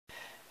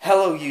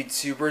Hello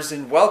YouTubers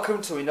and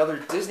welcome to another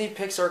Disney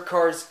Pixar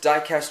Cars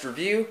diecast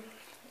review.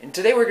 And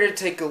today we're going to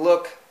take a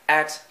look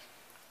at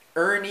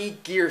Ernie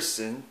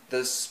Gearson, the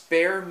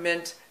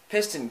Sparemint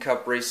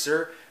PistonCup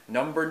racer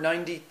number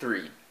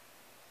 93.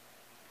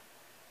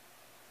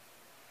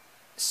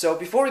 So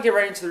before we get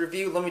right into the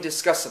review, let me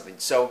discuss something.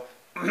 So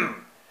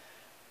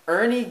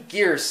Ernie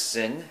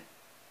Gearson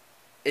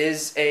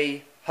is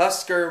a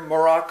Husker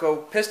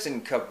Morocco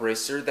PistonCup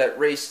racer that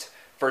raced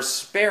for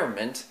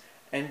Sparemint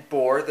and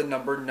bore the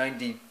number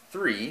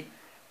 93,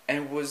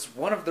 and was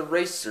one of the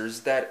racers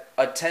that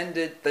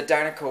attended the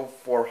Dinoco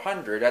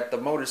 400 at the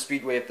Motor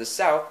Speedway of the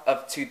South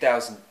of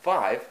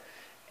 2005,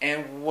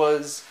 and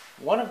was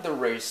one of the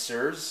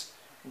racers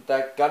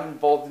that got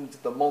involved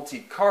into the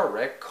multi-car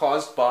wreck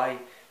caused by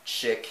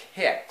Chick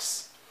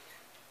Hicks.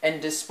 And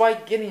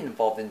despite getting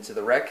involved into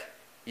the wreck,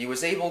 he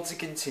was able to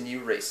continue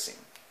racing.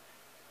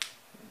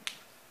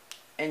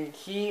 And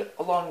he,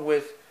 along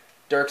with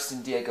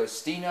Dirksen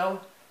Diagostino,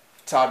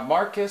 Todd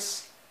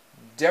Marcus,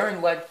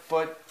 Darren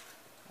Leadfoot,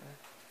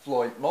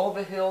 Floyd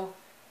Mulvihill,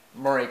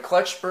 Murray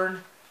Clutchburn,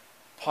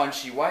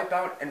 Punchy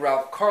Wipeout, and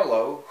Ralph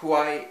Carlo, who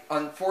I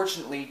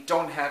unfortunately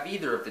don't have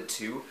either of the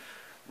two,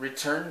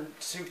 returned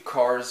to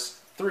Cars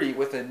 3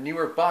 with a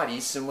newer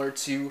body similar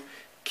to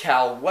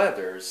Cal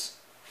Weathers.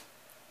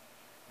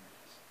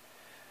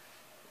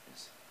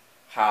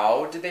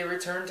 How did they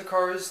return to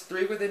Cars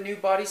 3 with a new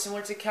body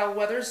similar to Cal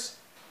Weathers?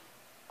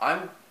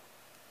 I'm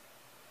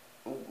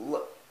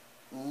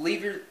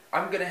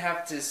gonna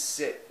have to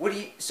say. What do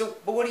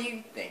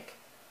you think?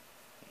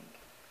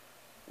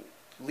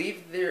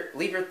 Leave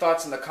your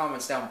thoughts in the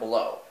comments down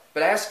below.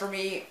 But as for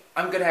me,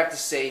 I'm gonna have to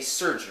say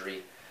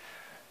surgery.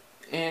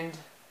 And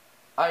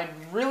I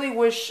really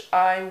wish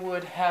I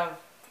would have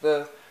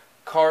the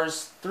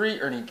Cars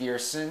 3 Ernie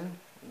Gearson,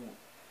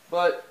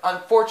 but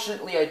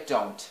unfortunately I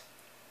don't.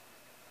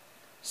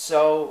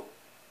 So,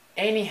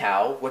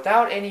 anyhow,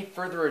 without any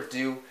further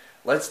ado,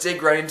 let's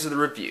dig right into the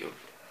review.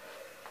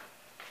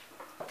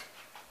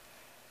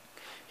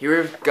 Here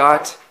we've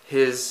got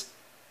his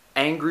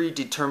angry,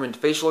 determined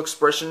facial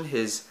expression,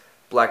 his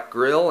black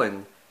grille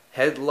and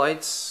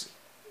headlights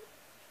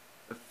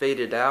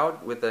faded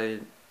out with a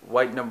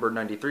white number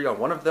 93 on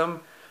one of them.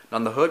 And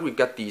on the hood we've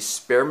got the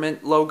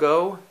Sparemint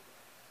logo,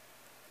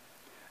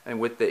 and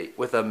with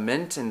a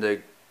mint and a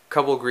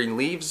couple green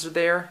leaves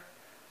there,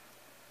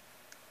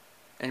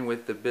 and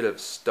with a bit of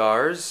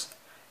stars.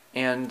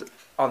 And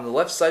on the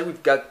left side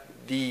we've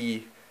got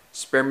the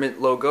Sparemint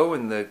logo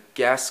and the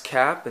gas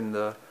cap and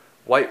the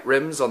white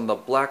rims on the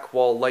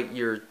Blackwall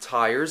Lightyear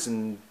tires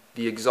and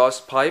the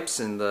exhaust pipes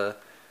and the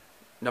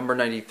number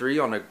 93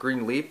 on a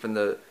green leaf, and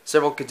the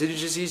several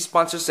contingency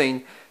sponsors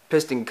saying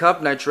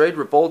PistonCup, Nitrate,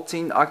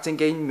 Revolting, Octane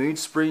Gain, Mood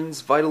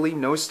Springs, Vitally,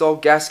 No Stall,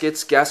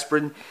 Gaskets,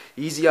 Gasprin,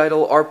 Easy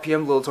Idle,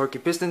 RPM, Little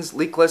Torquey Pistons,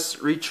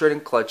 Leakless, Retread,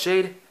 and Clutch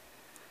Aid.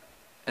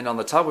 And on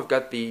the top we've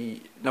got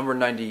the number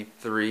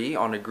 93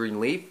 on a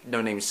green leaf,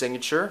 no name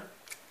signature.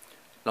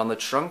 And on the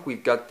trunk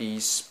we've got the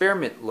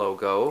Sparemint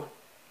logo.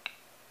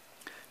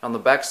 On the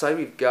back side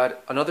we've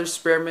got another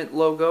Sparemint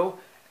logo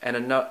and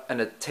a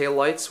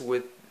taillights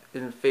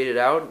faded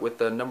out with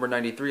the number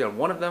 93 on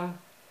one of them.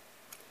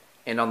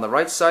 And on the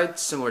right side,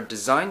 similar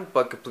design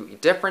but completely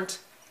different.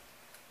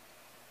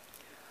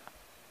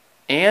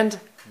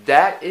 And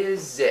that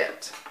is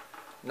it.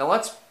 Now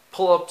let's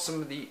pull up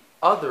some of the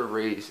other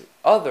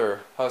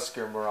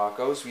Husker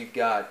Moroccos. We've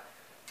got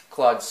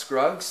Claude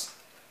Scruggs,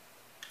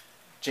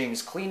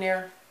 James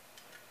Cleanair,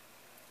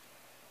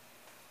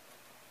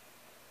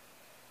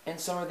 and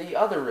some of the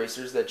other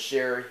racers that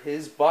share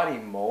his body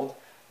mold,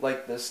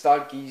 like the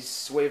stocky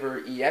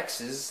Swaver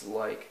EXs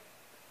like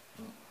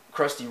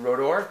Krusty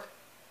Rodor,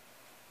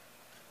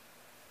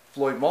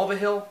 Floyd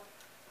Mulvihill,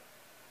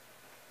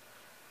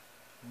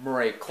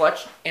 Murray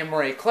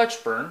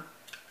Clutchburn,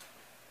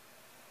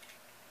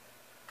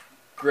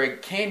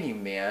 Greg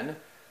Canyon,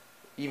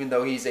 even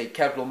though he's a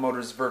Capital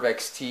Motors Verve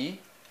XT,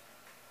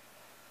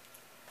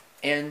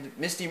 and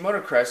Misty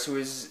Motocross, who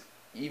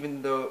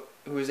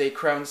is a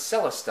Crown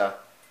Celesta.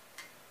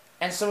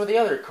 And some of the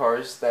other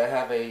cars that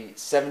have a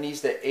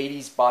 70s to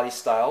 80s body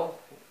style,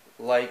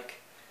 like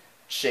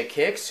Chick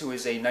Hicks, who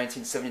is a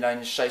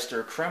 1979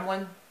 Shyster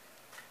Kremlin,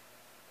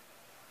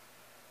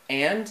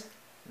 and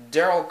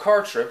Daryl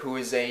Cartrip, who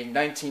is a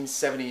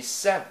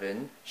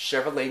 1977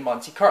 Chevrolet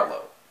Monte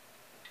Carlo.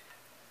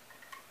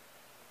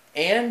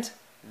 And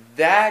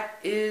that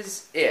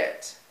is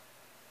it.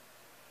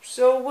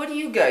 So what do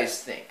you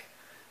guys think?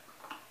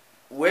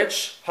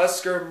 Which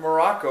Husker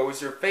Morocco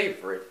is your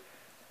favorite?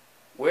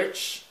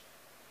 Which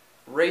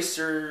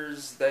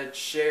racers that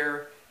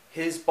share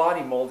his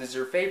body mold is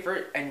your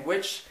favorite? And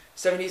which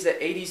 70s to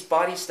 80s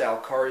body style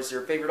car is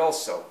your favorite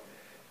also?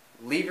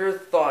 Leave your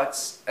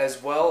thoughts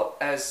as well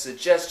as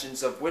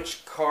suggestions of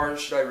which car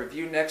should I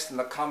review next in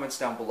the comments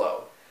down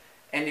below.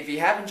 And if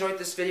you have enjoyed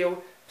this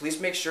video, please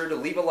make sure to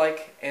leave a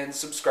like and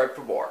subscribe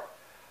for more.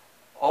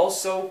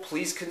 Also,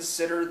 please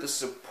consider the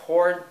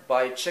support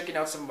by checking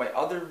out some of my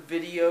other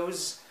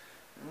videos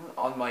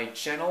on my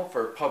channel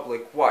for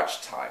public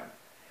watch time.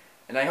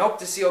 And I hope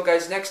to see you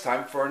guys next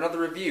time for another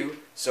review,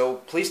 so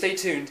please stay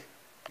tuned.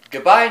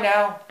 Goodbye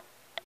now!